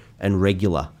and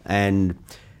regular, and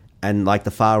like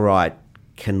the far right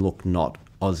can look not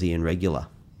Aussie and regular.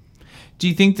 Do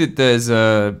you think that there's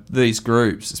these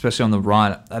groups, especially on the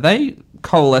right, are they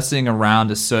coalescing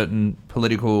around a certain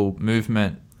political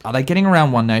movement? Are they getting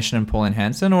around One Nation and Pauline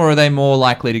Hanson, or are they more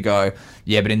likely to go,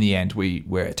 yeah, but in the end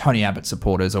we're Tony Abbott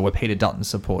supporters or we're Peter Dutton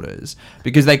supporters?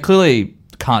 Because they clearly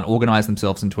can't organise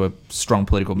themselves into a strong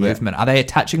political movement. Are they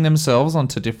attaching themselves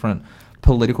onto different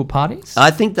political parties? I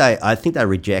think they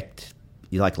reject,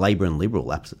 like, Labor and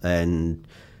Liberal, and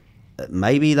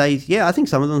maybe I think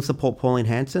some of them support Pauline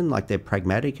Hanson, like, they're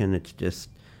pragmatic, and it's just,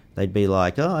 they'd be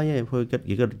like, oh yeah,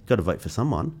 you got to vote for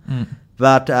someone.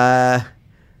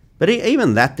 But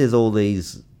even that, there's all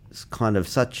these kind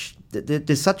of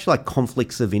there's such, like,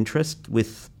 conflicts of interest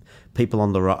with people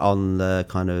on the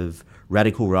kind of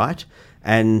radical right.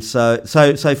 And so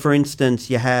for instance,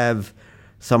 you have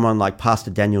someone like Pastor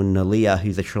Daniel Nalia,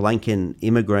 who's a Sri Lankan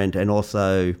immigrant and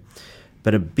also,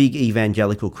 but a big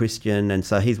evangelical Christian, and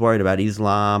so he's worried about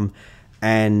Islam.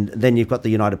 And then you've got the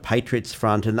United Patriots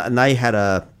Front, and they had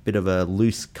a bit of a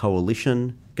loose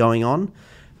coalition going on.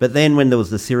 But then when there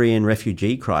was the Syrian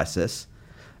refugee crisis,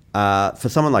 for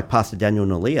someone like Pastor Daniel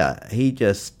Nalia, he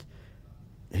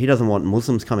doesn't want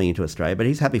Muslims coming into Australia, but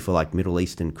he's happy for, like, Middle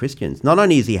Eastern Christians. Not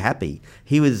only is he happy,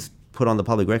 he was put on the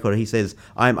public record. He says,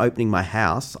 I'm opening my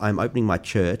house, I'm opening my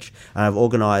church, and I've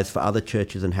organised for other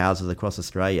churches and houses across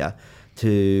Australia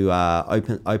to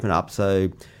open up so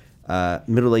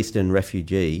Middle Eastern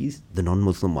refugees, the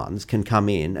non-Muslim ones, can come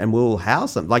in and we'll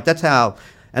house them. Like, that's how...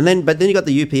 But then you got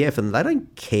the UPF, and they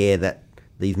don't care that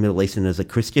these Middle Easterners are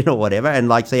Christian or whatever. And,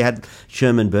 like, so you had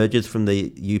Sherman Burgess from the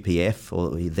UPF,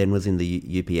 or he then was in the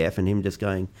UPF, and him just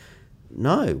going,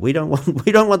 no, we don't want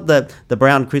the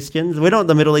brown Christians. We don't want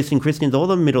the Middle Eastern Christians or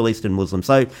the Middle Eastern Muslims.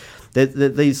 So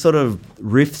these sort of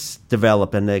rifts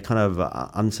develop, and they're kind of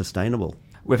unsustainable.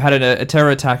 We've had a terror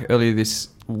attack earlier this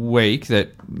week that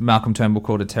Malcolm Turnbull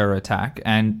called a terror attack,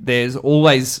 and there's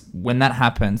always, when that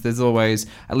happens, there's always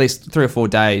at least 3 or 4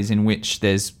 days in which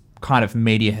there's kind of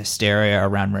media hysteria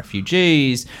around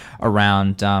refugees,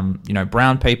 around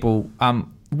brown people.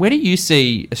 Where do you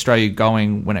see Australia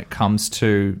going when it comes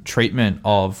to treatment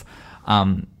of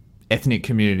ethnic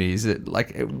communities?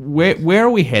 Like, where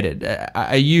are we headed?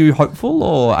 Are you hopeful,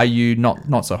 or are you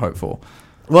not so hopeful?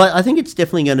 Well, I think it's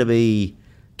definitely going to be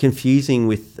confusing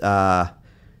with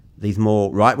these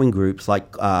more right-wing groups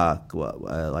like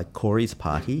Corey's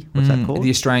party. What's that called? The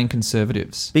Australian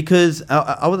Conservatives. Because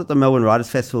I was at the Melbourne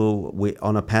Writers' Festival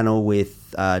on a panel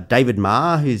with David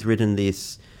Marr, who's written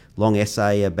this long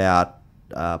essay about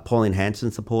Pauline Hanson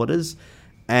supporters,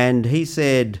 and he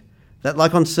said that,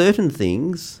 like, on certain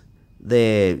things,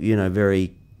 they're,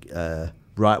 very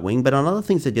right-wing, but on other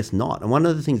things they're just not. And one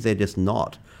of the things they're just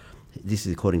not, this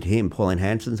is according to him, Pauline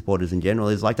Hanson supporters in general,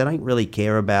 is like they don't really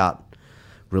care about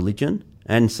religion,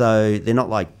 and so they're not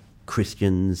like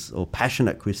Christians or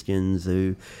passionate Christians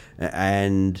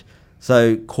and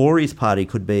so Corey's party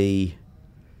could be,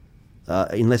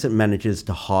 unless it manages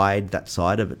to hide that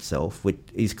side of itself, which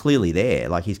is clearly there,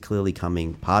 like he's clearly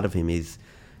part of him is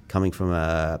coming from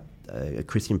a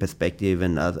Christian perspective,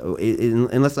 and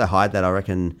unless they hide that, I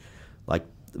reckon like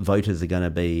voters are going to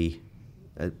be,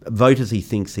 voters he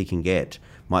thinks he can get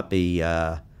might be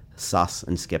sus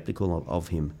and sceptical of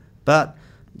him. But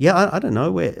yeah, I don't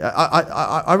know where.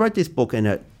 I wrote this book in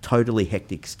a totally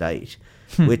hectic state,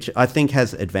 which I think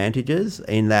has advantages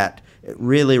in that it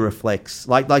really reflects,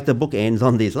 like the book ends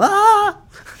on this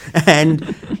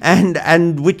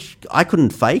and which I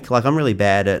couldn't fake. Like I'm really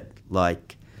bad at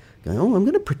like going, I'm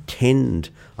going to pretend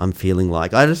I'm feeling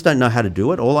like. I just don't know how to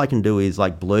do it. All I can do is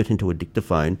like blurt into a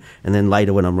dictaphone, and then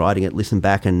later when I'm writing it, listen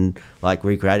back and like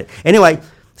recreate it. Anyway,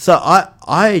 so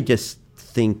I just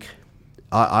think.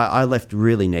 I left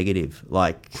really negative,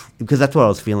 like, because that's what I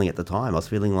was feeling at the time. I was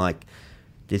feeling like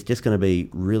there's just going to be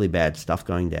really bad stuff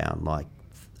going down, like,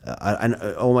 and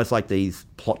almost like these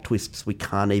plot twists we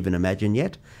can't even imagine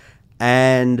yet.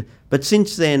 But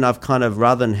since then, I've kind of,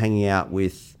 rather than hanging out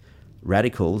with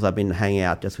radicals, I've been hanging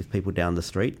out just with people down the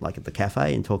street, like at the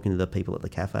cafe, and talking to the people at the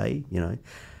cafe, And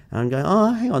I'm going,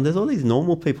 hang on, there's all these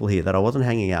normal people here that I wasn't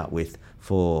hanging out with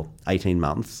for 18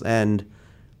 months, and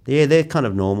yeah, they're kind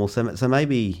of normal. So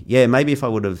maybe if I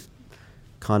would have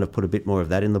kind of put a bit more of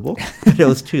that in the book, but it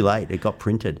was too late. It got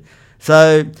printed.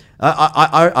 So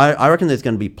I reckon there's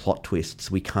going to be plot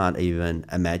twists we can't even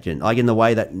imagine, like in the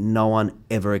way that no one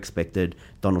ever expected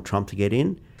Donald Trump to get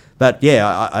in. But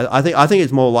yeah, I think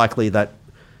it's more likely that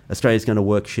Australia's going to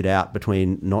work shit out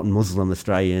between non-Muslim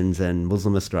Australians and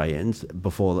Muslim Australians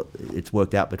before it's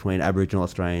worked out between Aboriginal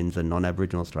Australians and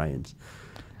non-Aboriginal Australians.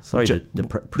 Sorry to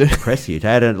depress you,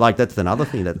 Tad. And like that's another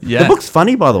thing that the book's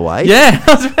funny, by the way. Yeah,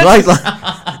 like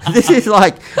this is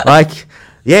like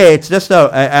it's just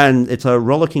and it's a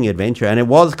rollicking adventure, and it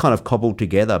was kind of cobbled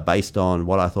together based on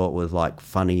what I thought was like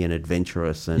funny and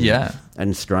adventurous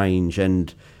and strange,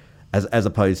 and as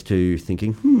opposed to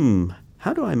thinking,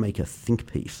 how do I make a think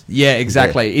piece? Yeah,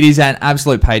 exactly. Yeah. It is an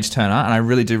absolute page turner, and I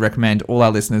really do recommend all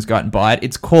our listeners go out and buy it.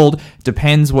 It's called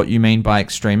Depends What You Mean by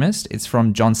Extremist. It's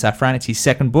from John Safran. It's his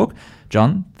second book.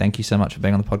 John, thank you so much for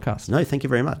being on the podcast. No, thank you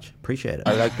very much. Appreciate it.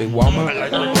 I like Big Mama. I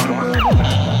like Big Mama.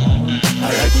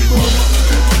 I like Big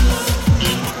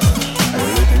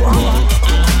Mama.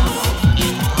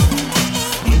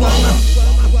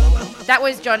 That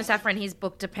was John Safran. His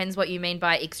book, Depends What You Mean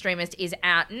by Extremist, is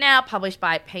out now, published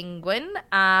by Penguin.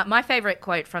 My favourite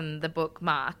quote from the book,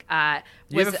 Mark,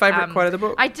 you have a favourite quote of the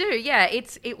book? I do, yeah.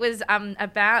 It was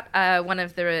about one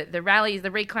of the rallies,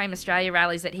 the Reclaim Australia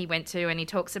rallies that he went to, and he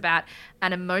talks about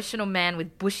an emotional man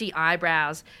with bushy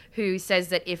eyebrows who says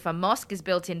that if a mosque is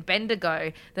built in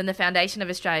Bendigo, then the foundation of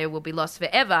Australia will be lost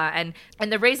forever. And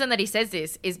the reason that he says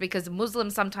this is because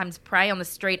Muslims sometimes pray on the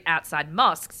street outside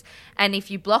mosques, and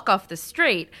if you block off the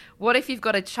street, what if you've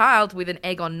got a child with an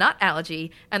egg or nut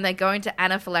allergy and they go into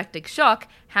anaphylactic shock?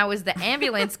 How is the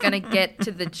ambulance going to get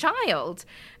to the child?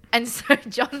 And so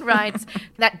John writes,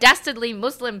 that dastardly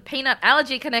Muslim peanut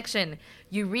allergy connection,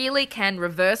 you really can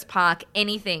reverse park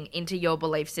anything into your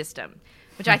belief system,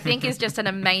 which I think is just an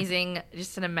amazing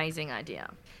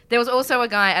idea. There was also a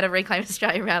guy at a Reclaim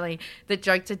Australia rally that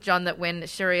joked to John that when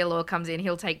Sharia law comes in,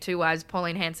 he'll take two wives,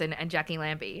 Pauline Hanson and Jackie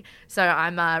Lambie. So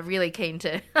I'm really keen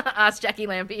to ask Jackie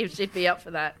Lambie if she'd be up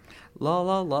for that. Lol,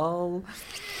 lol, lol.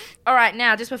 All right,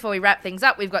 now, just before we wrap things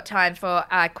up, we've got time for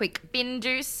a quick bin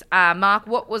deuce. Mark,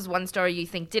 what was one story you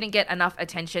think didn't get enough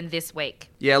attention this week?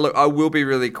 Yeah, look, I will be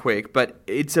really quick, but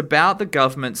it's about the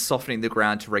government softening the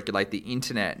ground to regulate the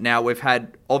internet. Now, we've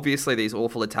had, obviously, these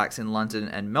awful attacks in London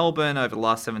and Melbourne over the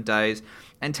last 7 days,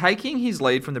 and taking his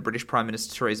lead from the British Prime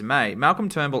Minister Theresa May, Malcolm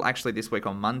Turnbull actually this week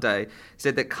on Monday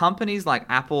said that companies like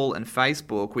Apple and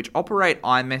Facebook, which operate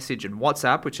iMessage and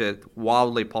WhatsApp, which are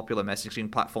wildly popular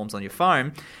messaging platforms on your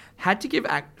phone, had to give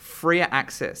freer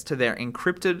access to their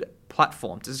encrypted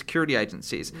platform to security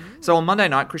agencies. So on Monday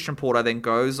night, Christian Porter then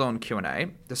goes on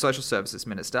Q&A, the Social Services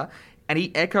Minister, And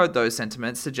he echoed those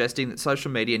sentiments, suggesting that social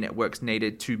media networks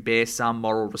needed to bear some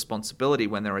moral responsibility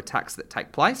when there are attacks that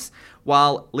take place,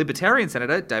 while Libertarian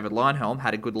Senator David Leyonhjelm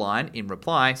had a good line in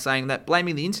reply, saying that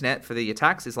blaming the internet for the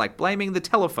attacks is like blaming the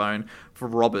telephone for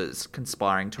robbers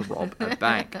conspiring to rob a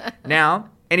bank. Now,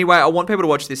 anyway, I want people to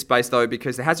watch this space, though,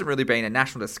 because there hasn't really been a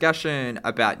national discussion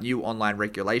about new online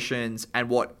regulations and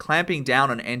what clamping down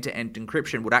on end-to-end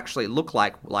encryption would actually look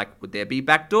like. Like, would there be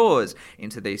backdoors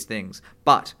into these things?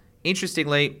 But,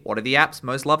 interestingly, what are the apps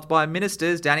most loved by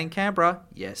ministers down in Canberra?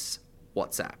 Yes,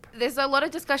 WhatsApp. There's a lot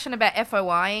of discussion about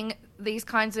FOIing these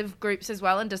kinds of groups as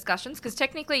well in discussions, because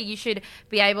technically you should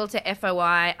be able to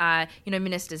FOI,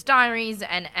 ministers' diaries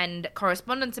and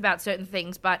correspondence about certain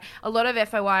things, but a lot of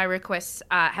FOI requests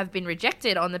have been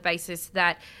rejected on the basis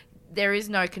that there is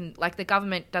no, the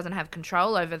government doesn't have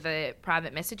control over the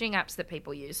private messaging apps that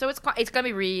people use. So it's going to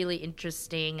be really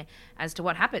interesting as to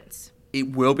what happens.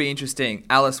 It will be interesting.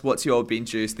 Alice, what's your bin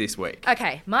juice this week?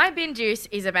 Okay, my bin juice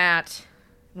is about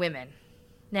women.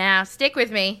 Now, stick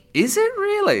with me. Is it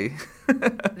really?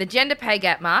 The gender pay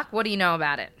gap, Mark, what do you know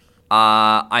about it?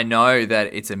 I know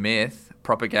that it's a myth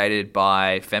propagated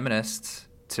by feminists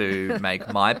to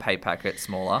make my pay packet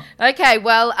smaller. Okay,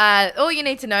 well, all you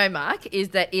need to know, Mark, is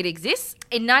that it exists.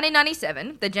 In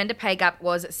 1997, the gender pay gap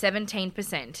was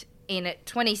 17%. In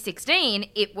 2016,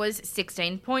 it was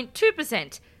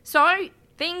 16.2%. So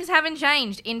things haven't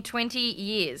changed in 20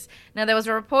 years. Now, there was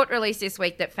a report released this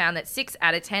week that found that 6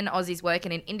 out of 10 Aussies work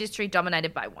in an industry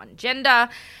dominated by one gender,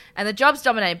 and the jobs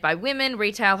dominated by women,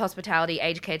 retail, hospitality,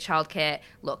 aged care, childcare,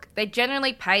 look, they're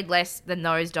generally paid less than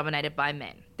those dominated by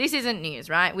men. This isn't news,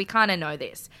 right? We kind of know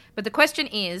this. But the question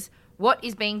is, what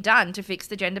is being done to fix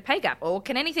the gender pay gap? Or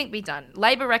can anything be done?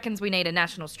 Labor reckons we need a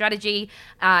national strategy,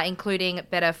 including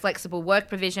better flexible work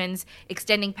provisions,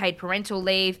 extending paid parental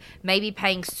leave, maybe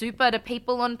paying super to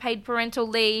people on paid parental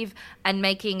leave, and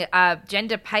making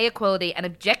gender pay equality an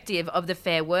objective of the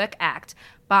Fair Work Act.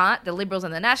 But the Liberals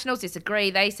and the Nationals disagree.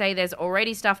 They say there's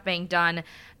already stuff being done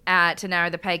to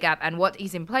narrow the pay gap, and what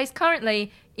is in place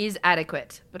currently is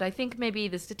adequate. But I think maybe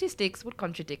the statistics would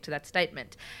contradict that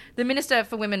statement. The Minister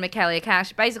for Women, Michaelia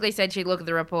Cash, basically said she'd look at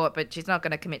the report, but she's not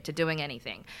going to commit to doing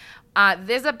anything.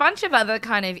 There's a bunch of other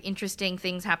kind of interesting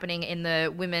things happening in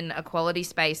the women equality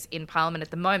space in Parliament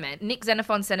at the moment. Nick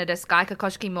Xenophon Senator Sky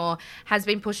Kokoschki-Moore has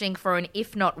been pushing for an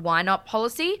if not, why not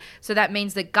policy. So that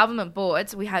means that government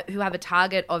boards who have a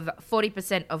target of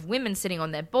 40% of women sitting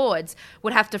on their boards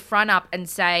would have to front up and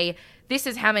say, this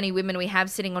is how many women we have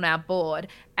sitting on our board,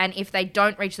 and if they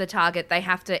don't reach the target, they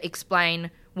have to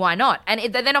explain why not. And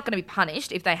they're not going to be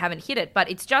punished if they haven't hit it, but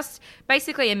it's just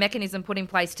basically a mechanism put in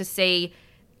place to see,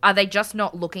 are they just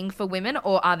not looking for women,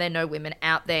 or are there no women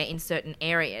out there in certain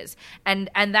areas? And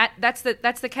that's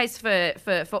the case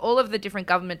for all of the different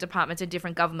government departments and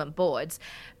different government boards.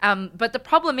 But the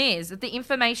problem is that the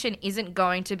information isn't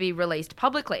going to be released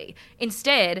publicly.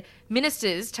 Instead,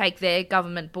 ministers take their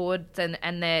government boards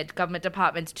and their government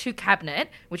departments to Cabinet,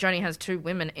 which only has 2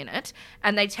 women in it,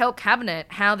 and they tell Cabinet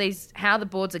how the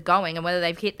boards are going and whether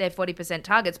they've hit their 40%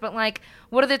 targets. But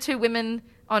what are the 2 women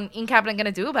in Cabinet going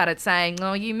to do about it, saying,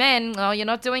 oh, you men, oh, you're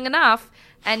not doing enough?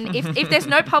 And if there's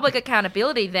no public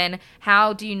accountability, then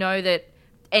how do you know that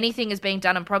anything is being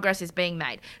done and progress is being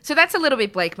made? So that's a little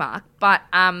bit bleak, Mark. But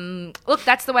look,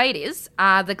 that's the way it is.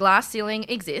 The glass ceiling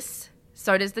exists.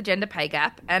 So does the gender pay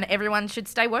gap. And everyone should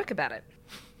stay woke about it.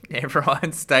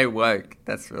 Everyone stay woke.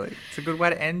 It's a good way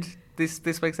to end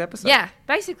this week's episode. Yeah,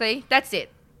 basically, that's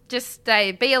it. Just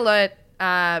be alert.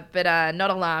 But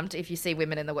not alarmed if you see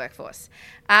women in the workforce.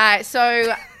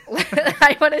 So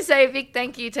I want to say a big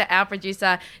thank you to our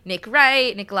producer, Nick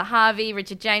Ray, Nicola Harvey,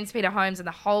 Richard James, Peter Holmes, and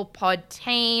the whole pod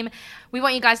team. We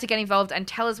want you guys to get involved and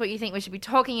tell us what you think we should be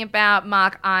talking about.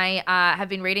 Mark, I have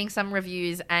been reading some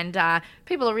reviews, and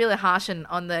people are really harshing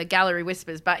on the Gallery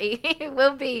Whispers, but it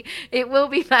will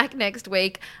be back next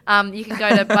week. You can go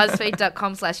to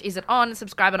buzzfeed.com/isiton,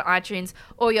 subscribe on iTunes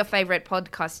or your favourite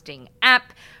podcasting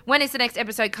app. When is the next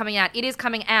episode coming out? It is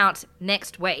coming out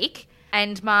next week.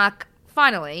 And Mark,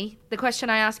 finally, the question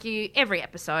I ask you every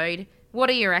episode, what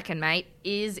do you reckon, mate?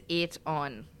 Is it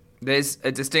on? There's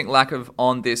a distinct lack of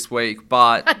on this week,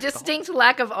 but... A distinct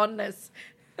lack of onness.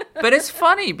 But it's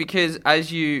funny because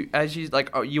as you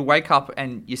wake up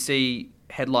and you see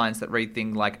headlines that read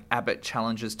things like Abbott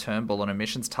challenges Turnbull on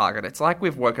emissions target. It's like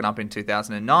we've woken up in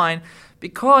 2009,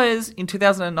 because in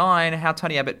 2009, how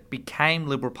Tony Abbott became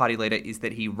Liberal Party leader is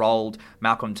that he rolled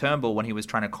Malcolm Turnbull when he was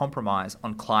trying to compromise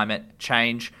on climate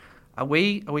change. Are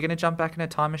we going to jump back in a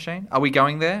time machine? Are we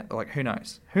going there? Who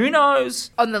knows? Who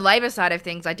knows? On the Labor side of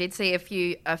things, I did see a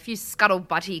few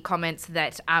scuttlebutty comments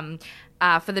that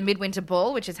for the Midwinter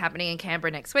Ball, which is happening in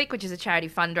Canberra next week, which is a charity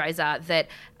fundraiser that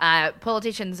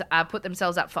politicians put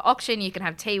themselves up for auction. You can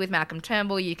have tea with Malcolm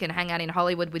Turnbull. You can hang out in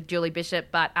Hollywood with Julie Bishop.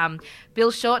 But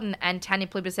Bill Shorten and Tanya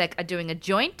Plibersek are doing a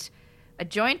joint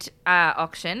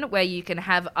auction where you can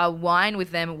have a wine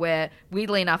with them where,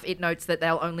 weirdly enough, it notes that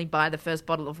they'll only buy the first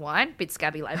bottle of wine. Bit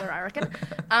scabby labour, I reckon.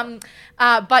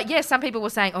 But yeah, some people were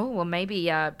saying, oh, well,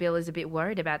 maybe Bill is a bit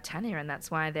worried about Tanya and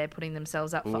that's why they're putting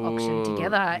themselves up for auction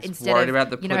together instead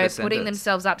of, putting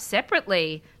themselves up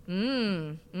separately.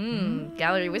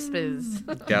 Gallery whispers.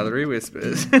 Gallery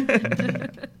whispers. All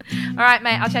right,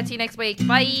 mate. I'll chat to you next week.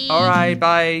 Bye. All right,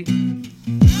 bye.